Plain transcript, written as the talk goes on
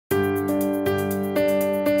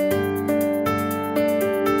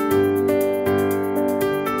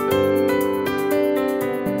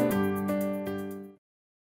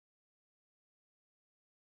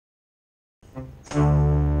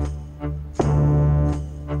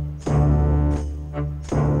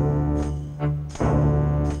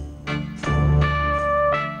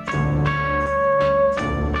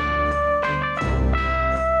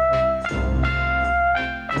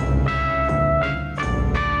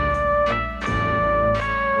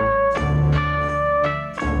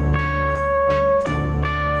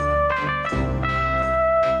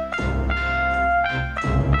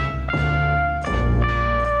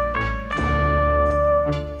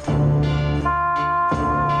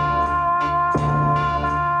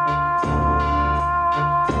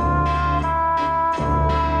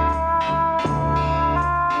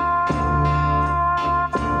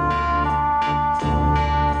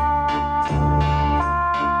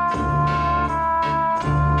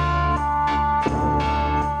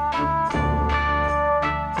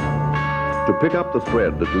pick up the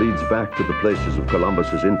thread that leads back to the places of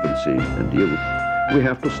Columbus's infancy and youth, we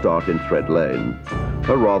have to start in Thread Lane,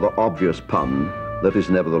 a rather obvious pun that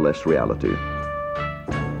is nevertheless reality.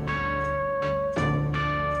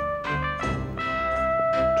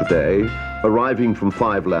 Today, arriving from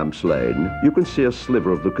Five Lamps Lane, you can see a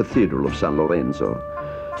sliver of the Cathedral of San Lorenzo,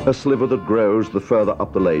 a sliver that grows the further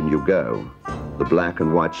up the lane you go. The black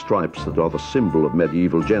and white stripes that are the symbol of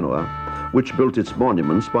medieval Genoa, which built its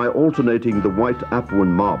monuments by alternating the white Apuan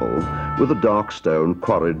marble with the dark stone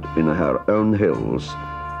quarried in her own hills.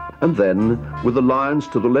 And then, with the lions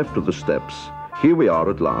to the left of the steps, here we are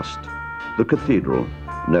at last, the cathedral,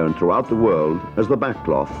 known throughout the world as the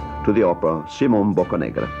backcloth to the opera Simon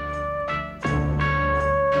Boccanegra.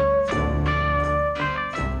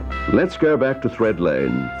 Let's go back to Thread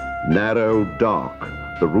Lane. Narrow, dark,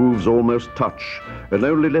 the roofs almost touch and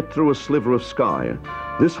only let through a sliver of sky.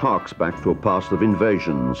 This harks back to a past of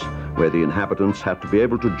invasions, where the inhabitants had to be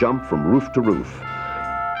able to jump from roof to roof.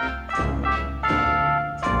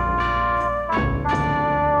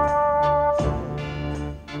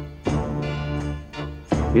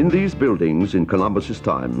 In these buildings in Columbus's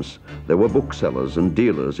times, there were booksellers and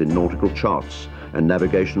dealers in nautical charts and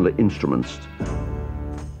navigational instruments.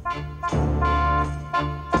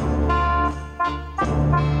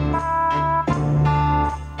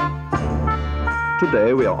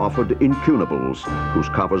 Today we are offered incunables, whose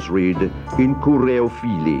covers read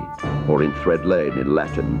Incureophili, or in Thread Lane in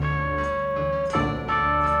Latin.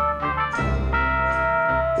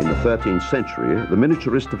 In the 13th century, the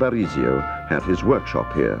miniaturist Varizio had his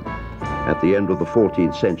workshop here. At the end of the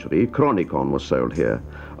 14th century, Chronicon was sold here,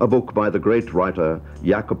 a book by the great writer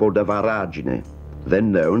Jacopo da Varagine,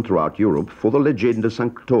 then known throughout Europe for the Legenda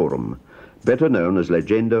Sanctorum, better known as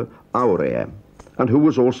Legenda Aurea, and who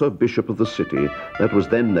was also bishop of the city that was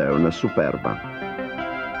then known as Superba.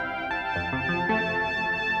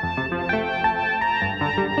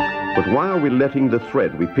 But why are we letting the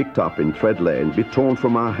thread we picked up in Thread Lane be torn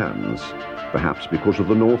from our hands? Perhaps because of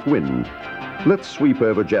the north wind. Let's sweep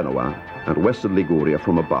over Genoa and western Liguria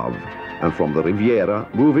from above, and from the Riviera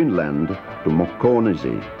move inland to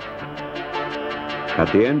Moconesi.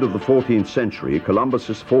 At the end of the 14th century,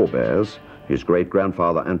 Columbus's forebears, his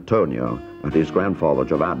great-grandfather Antonio and his grandfather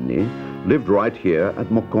Giovanni, lived right here at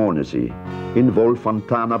Moconesi, in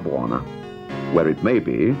Volfontana Buona, where it may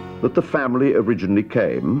be that the family originally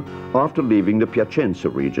came after leaving the Piacenza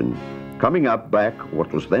region, coming up back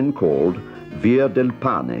what was then called Via del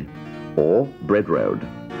Pane, or Bread Road.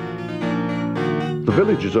 The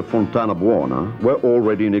villages of Fontana Buona were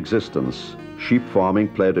already in existence. Sheep farming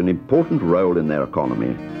played an important role in their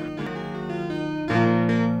economy.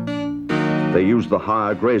 They used the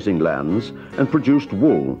higher grazing lands and produced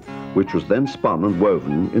wool, which was then spun and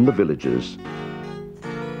woven in the villages.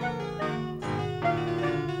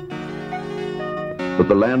 But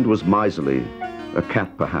the land was miserly, a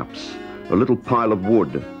cat perhaps, a little pile of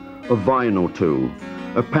wood, a vine or two,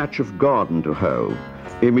 a patch of garden to hoe,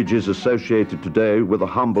 images associated today with a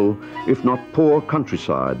humble, if not poor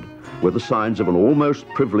countryside, were the signs of an almost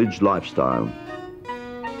privileged lifestyle.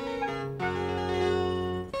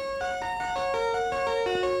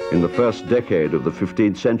 In the first decade of the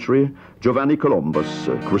 15th century, Giovanni Columbus,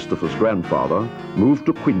 Christopher's grandfather, moved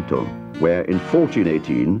to Quinto, where in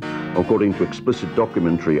 1418, according to explicit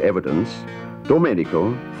documentary evidence,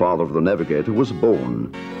 Domenico, father of the navigator, was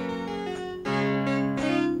born.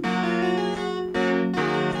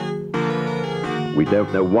 We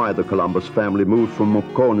don't know why the Columbus family moved from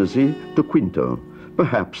Moconesi to Quinto.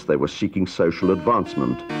 Perhaps they were seeking social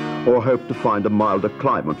advancement, or hoped to find a milder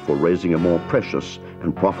climate for raising a more precious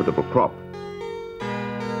and profitable crop.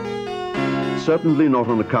 Certainly not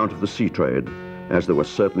on account of the sea trade, as there was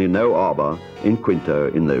certainly no arbor in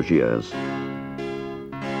Quinto in those years.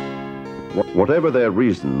 Whatever their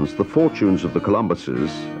reasons, the fortunes of the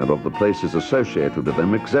Columbuses and of the places associated with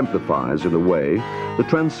them exemplifies, in a way, the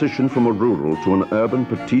transition from a rural to an urban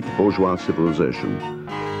petite bourgeois civilization.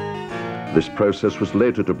 This process was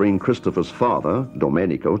later to bring Christopher's father,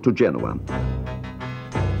 Domenico, to Genoa.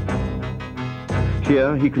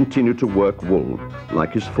 Here he continued to work wool,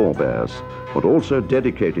 like his forebears, but also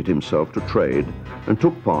dedicated himself to trade and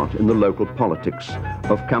took part in the local politics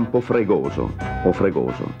of Campo Fregoso, or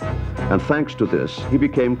Fregoso. And thanks to this, he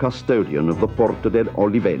became custodian of the Porta del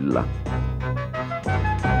Olivella.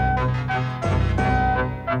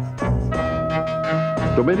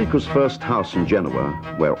 Domenico's first house in Genoa,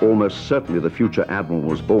 where almost certainly the future admiral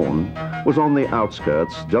was born, was on the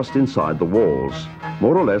outskirts, just inside the walls,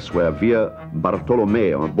 more or less where Via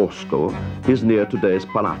Bartolomeo Bosco is near today's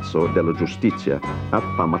Palazzo della Giustizia at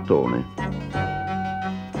Pamatone.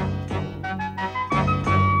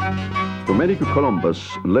 Domenico Columbus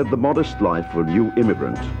led the modest life of a new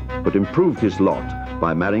immigrant, but improved his lot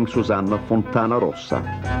by marrying Susanna Fontana Rossa,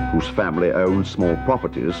 whose family owned small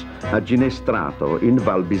properties at Ginestrato in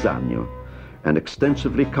Val Bisagno, an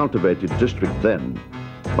extensively cultivated district then,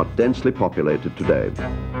 but densely populated today.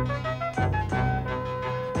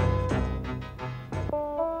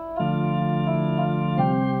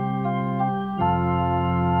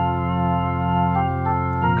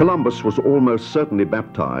 Columbus was almost certainly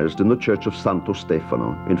baptized in the church of Santo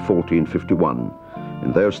Stefano in 1451.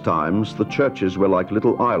 In those times, the churches were like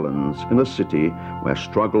little islands in a city where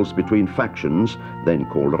struggles between factions, then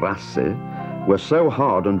called rasse, were so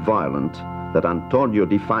hard and violent that Antonio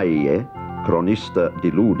di Faie, Cronista di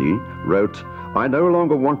Ludi, wrote, "I no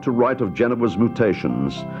longer want to write of Genova's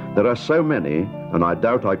mutations. There are so many, and I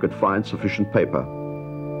doubt I could find sufficient paper."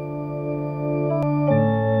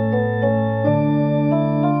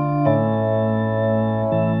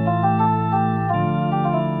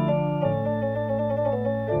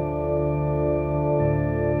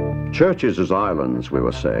 Churches as islands, we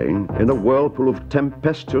were saying, in a whirlpool of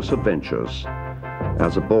tempestuous adventures.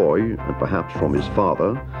 As a boy, and perhaps from his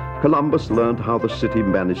father, Columbus learned how the city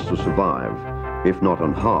managed to survive, if not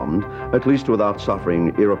unharmed, at least without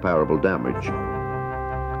suffering irreparable damage.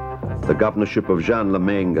 The governorship of Jean Le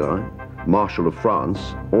Maingre, Marshal of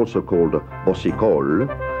France, also called Bossicole,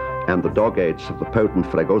 and the dog-gates of the potent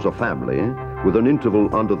Fregoso family, with an interval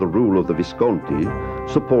under the rule of the Visconti,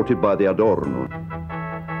 supported by the Adorno.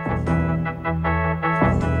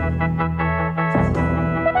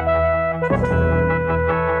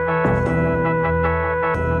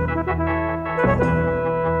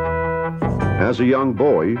 As a young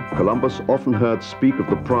boy, Columbus often heard speak of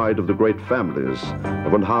the pride of the great families,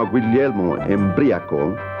 of how Guglielmo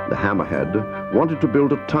Embriaco, the hammerhead, wanted to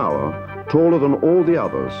build a tower taller than all the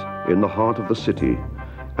others in the heart of the city,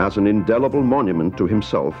 as an indelible monument to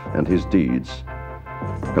himself and his deeds.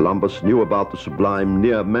 Columbus knew about the sublime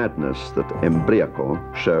near madness that Embriaco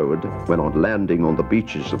showed when, on landing on the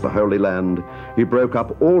beaches of the Holy Land, he broke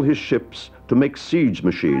up all his ships to make siege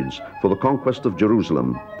machines for the conquest of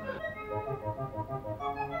Jerusalem.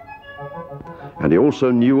 And he also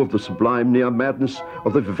knew of the sublime near madness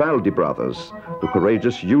of the Vivaldi brothers, the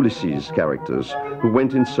courageous Ulysses characters who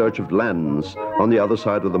went in search of lands on the other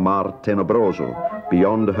side of the Mar Tenebroso,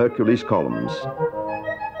 beyond Hercules' columns.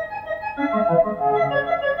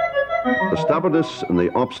 The stubbornness and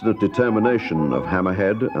the obstinate determination of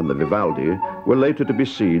Hammerhead and the Vivaldi were later to be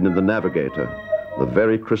seen in the Navigator, the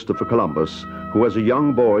very Christopher Columbus, who as a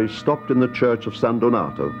young boy stopped in the church of San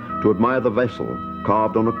Donato to admire the vessel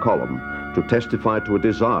carved on a column, to testify to a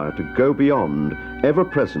desire to go beyond, ever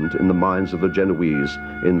present in the minds of the Genoese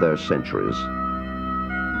in their centuries.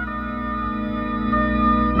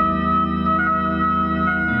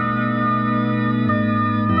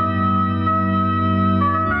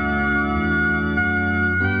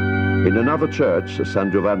 In another church,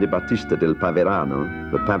 San Giovanni Battista del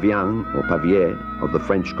Paverano, the Pavien or Pavier of the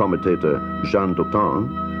French commentator Jean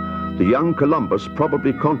Dautin, the young Columbus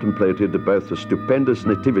probably contemplated both the stupendous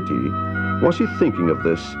nativity. Was he thinking of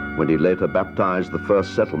this when he later baptized the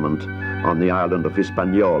first settlement on the island of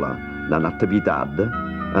Hispaniola, La Natividad,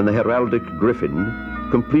 and the heraldic griffin,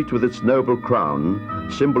 complete with its noble crown,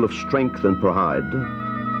 symbol of strength and pride?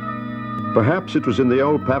 Perhaps it was in the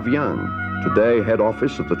old Pavien, today head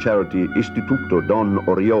office of the charity Istituto Don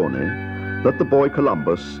Orione, that the boy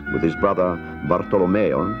Columbus, with his brother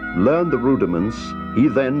Bartolomeo, learned the rudiments he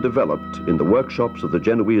then developed in the workshops of the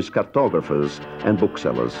Genoese cartographers and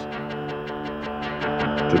booksellers.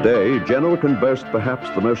 Today, Genoa can boast perhaps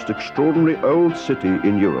the most extraordinary old city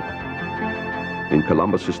in Europe. In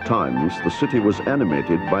Columbus's times, the city was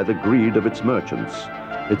animated by the greed of its merchants,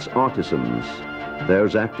 its artisans,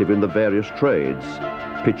 those active in the various trades: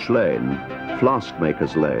 Pitch Lane, Flask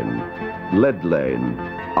Maker's Lane, Lead Lane,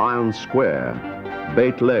 Iron Square,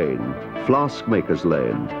 Bait Lane, Flask Maker's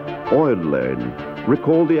Lane, Oil Lane.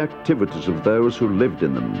 Recall the activities of those who lived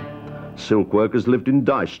in them. Silk workers lived in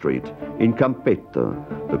Dye Street, in Campetto,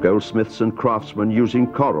 the goldsmiths and craftsmen using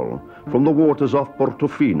coral from the waters off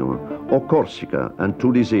Portofino or Corsica and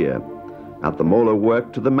Tulisia. At the Molo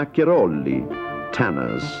worked the Maccherolli,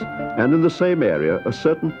 tanners, and in the same area a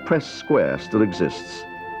certain press square still exists,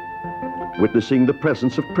 witnessing the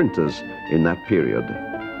presence of printers in that period,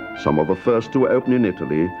 some of the first to open in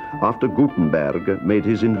Italy after Gutenberg made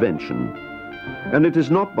his invention. And it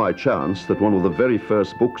is not by chance that one of the very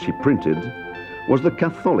first books he printed was the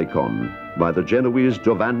Catholicon by the Genoese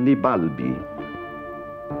Giovanni Balbi.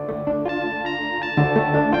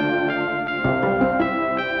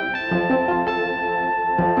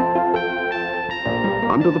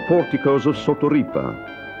 under the porticos of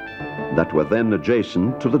Sotoripa that were then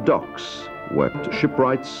adjacent to the docks worked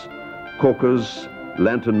shipwrights, caulkers,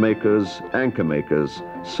 lantern makers, anchor makers,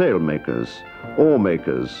 sail makers, oar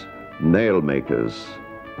makers, nail makers.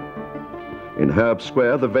 In Herb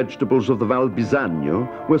Square, the vegetables of the Val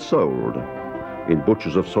Bisagno were sold. In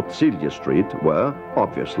Butchers of Sotsilia Street were,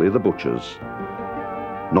 obviously, the butchers.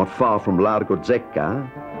 Not far from Largo Zecca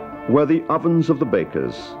were the ovens of the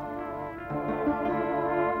bakers.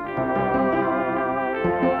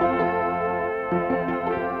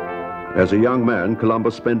 As a young man,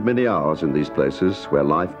 Columbus spent many hours in these places where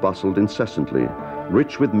life bustled incessantly,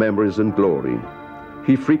 rich with memories and glory.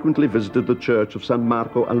 He frequently visited the church of San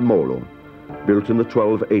Marco al Molo, built in the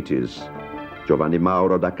 1280s. Giovanni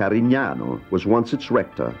Mauro da Carignano was once its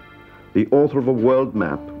rector, the author of a world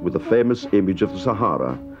map with the famous image of the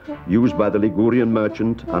Sahara, used by the Ligurian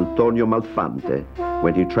merchant Antonio Malfante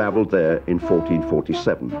when he traveled there in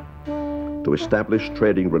 1447, to establish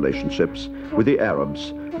trading relationships with the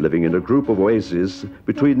Arabs living in a group of oases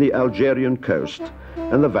between the Algerian coast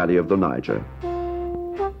and the valley of the Niger.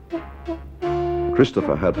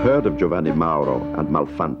 Christopher had heard of Giovanni Mauro and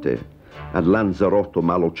Malfante, and Lanzarotto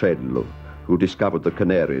Malocello, who discovered the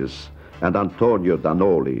Canaries, and Antonio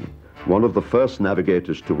Danoli, one of the first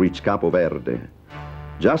navigators to reach Capo Verde.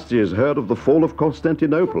 Just as he has heard of the fall of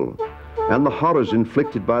Constantinople and the horrors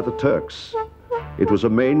inflicted by the Turks. It was a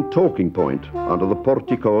main talking point under the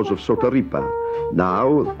porticos of Sotoripa,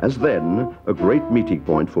 now, as then, a great meeting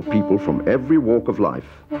point for people from every walk of life.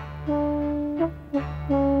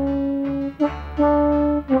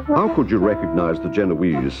 How could you recognize the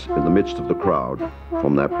Genoese in the midst of the crowd?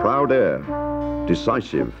 From their proud air,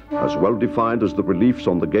 decisive, as well defined as the reliefs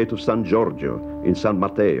on the gate of San Giorgio in San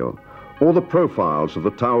Matteo, or the profiles of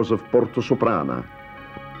the towers of Porto Soprana.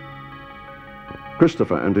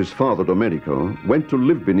 Christopher and his father Domenico went to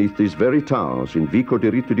live beneath these very towers in Vico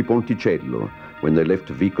Diritto di Ponticello when they left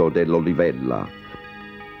Vico dell'Olivella.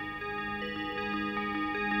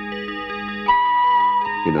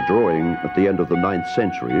 In a drawing at the end of the 9th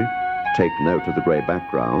century, take note of the grey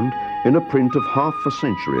background, in a print of half a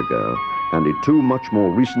century ago, and in two much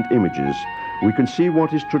more recent images, we can see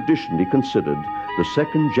what is traditionally considered the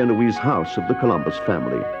second Genoese house of the Columbus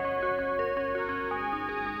family.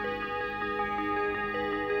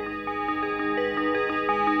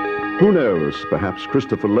 Who knows, perhaps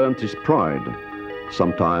Christopher learnt his pride,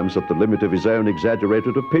 sometimes at the limit of his own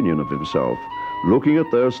exaggerated opinion of himself, looking at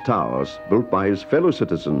those towers built by his fellow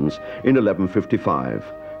citizens in 1155,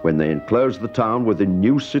 when they enclosed the town within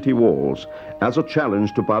new city walls as a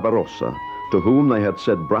challenge to Barbarossa, to whom they had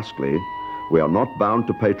said brusquely, "We are not bound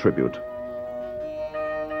to pay tribute."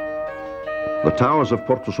 The towers of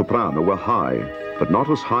Porto Soprano were high, but not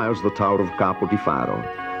as high as the tower of Capo di Faro,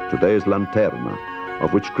 today's Lanterna,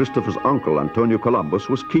 of which Christopher's uncle Antonio Columbus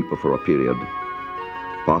was keeper for a period.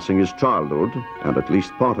 Passing his childhood, and at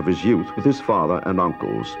least part of his youth, with his father and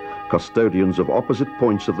uncles, custodians of opposite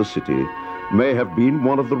points of the city, may have been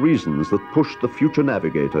one of the reasons that pushed the future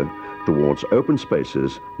navigator towards open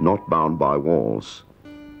spaces not bound by walls.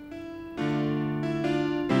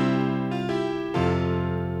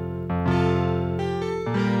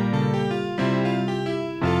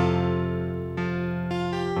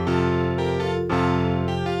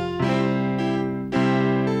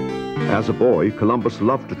 As a boy, Columbus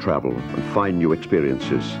loved to travel and find new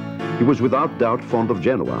experiences. He was without doubt fond of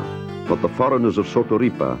Genoa, but the foreigners of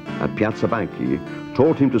Sotoripa and Piazza Banchi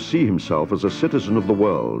taught him to see himself as a citizen of the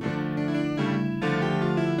world.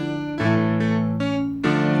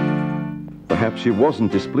 Perhaps he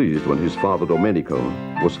wasn't displeased when his father Domenico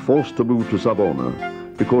was forced to move to Savona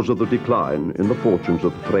because of the decline in the fortunes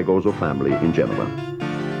of the Fregoso family in Genova.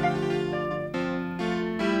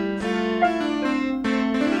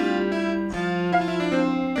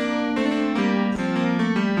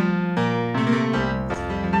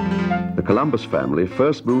 The Columbus family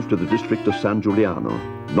first moved to the district of San Giuliano,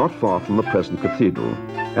 not far from the present cathedral,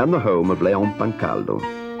 and the home of Leon Pancaldo.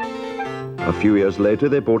 A few years later,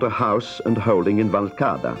 they bought a house and holding in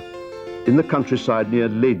Valcada, in the countryside near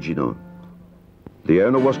Legino. The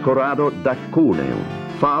owner was Corrado da Cuneo,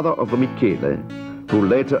 father of the Michele, who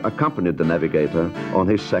later accompanied the navigator on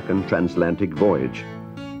his second transatlantic voyage.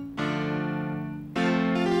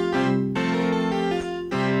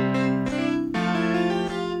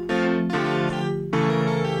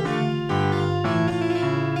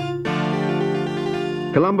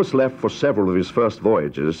 Columbus left for several of his first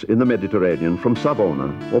voyages in the Mediterranean from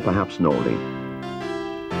Savona, or perhaps Noli.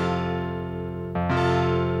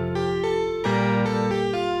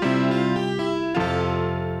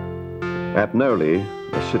 At Noli,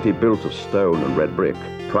 a city built of stone and red brick,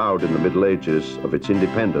 proud in the Middle Ages of its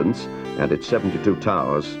independence and its 72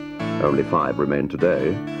 towers, only 5 remain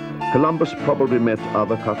today, Columbus probably met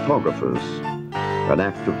other cartographers. An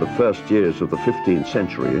act of the first years of the 15th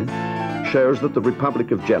century shows that the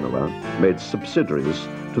Republic of Genoa made subsidiaries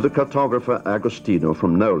to the cartographer Agostino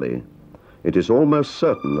from Noli. It is almost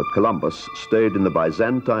certain that Columbus stayed in the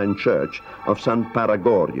Byzantine church of San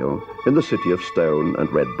Paragorio in the city of stone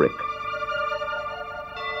and red brick.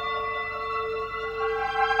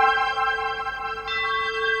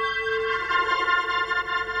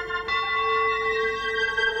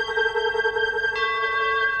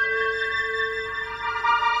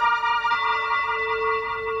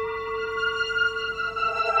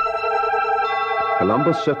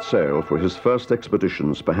 Columbus set sail for his first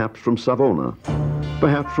expeditions perhaps from Savona,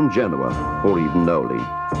 perhaps from Genoa, or even Noli.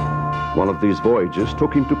 One of these voyages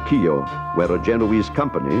took him to Chio, where a Genoese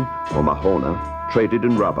company, or Mahona, traded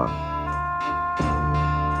in rubber.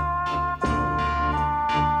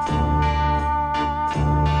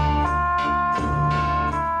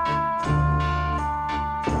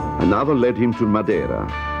 Another led him to Madeira,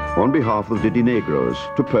 on behalf of the Dinegros,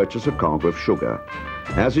 to purchase a cargo of sugar,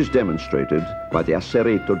 as is demonstrated by the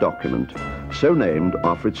Acereto document, so named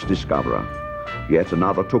after its discoverer. Yet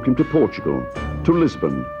another took him to Portugal, to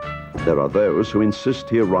Lisbon. There are those who insist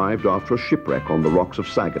he arrived after a shipwreck on the rocks of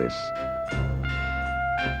Sagres.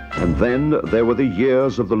 And then there were the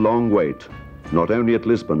years of the long wait, not only at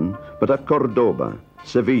Lisbon, but at Cordoba,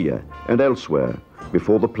 Sevilla, and elsewhere,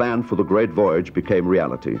 before the plan for the great voyage became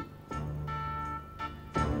reality.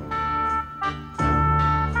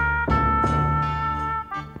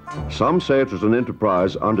 Some say it was an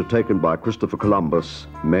enterprise undertaken by Christopher Columbus,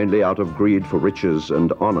 mainly out of greed for riches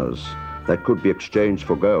and honors that could be exchanged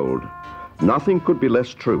for gold. Nothing could be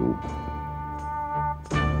less true.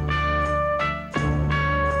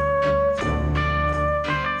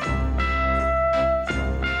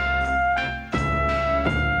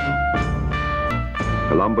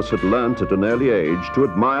 Columbus had learnt at an early age to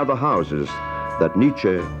admire the houses that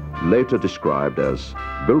Nietzsche later described as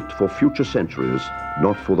built for future centuries,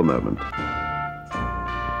 not for the moment.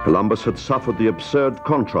 Columbus had suffered the absurd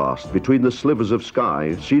contrast between the slivers of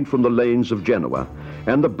sky seen from the lanes of Genoa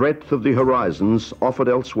and the breadth of the horizons offered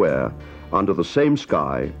elsewhere under the same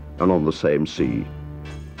sky and on the same sea.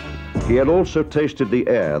 He had also tasted the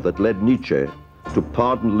air that led Nietzsche to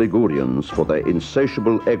pardon Ligurians for their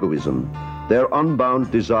insatiable egoism, their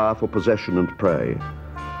unbound desire for possession and prey,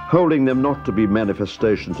 holding them not to be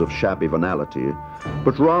manifestations of shabby venality,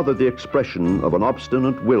 but rather the expression of an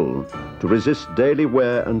obstinate will to resist daily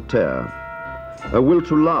wear and tear, a will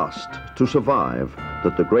to last, to survive,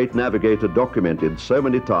 that the great navigator documented so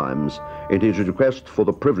many times in his request for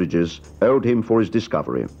the privileges owed him for his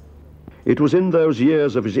discovery. It was in those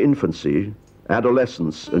years of his infancy,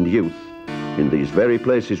 adolescence, and youth, in these very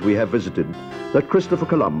places we have visited, that Christopher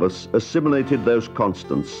Columbus assimilated those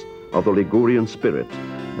constants of the Ligurian spirit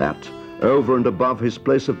that, over and above his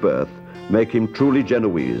place of birth, make him truly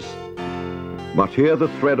Genoese. But here the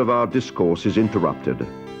thread of our discourse is interrupted.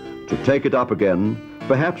 To take it up again,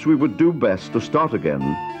 perhaps we would do best to start again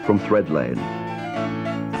from Thread Lane.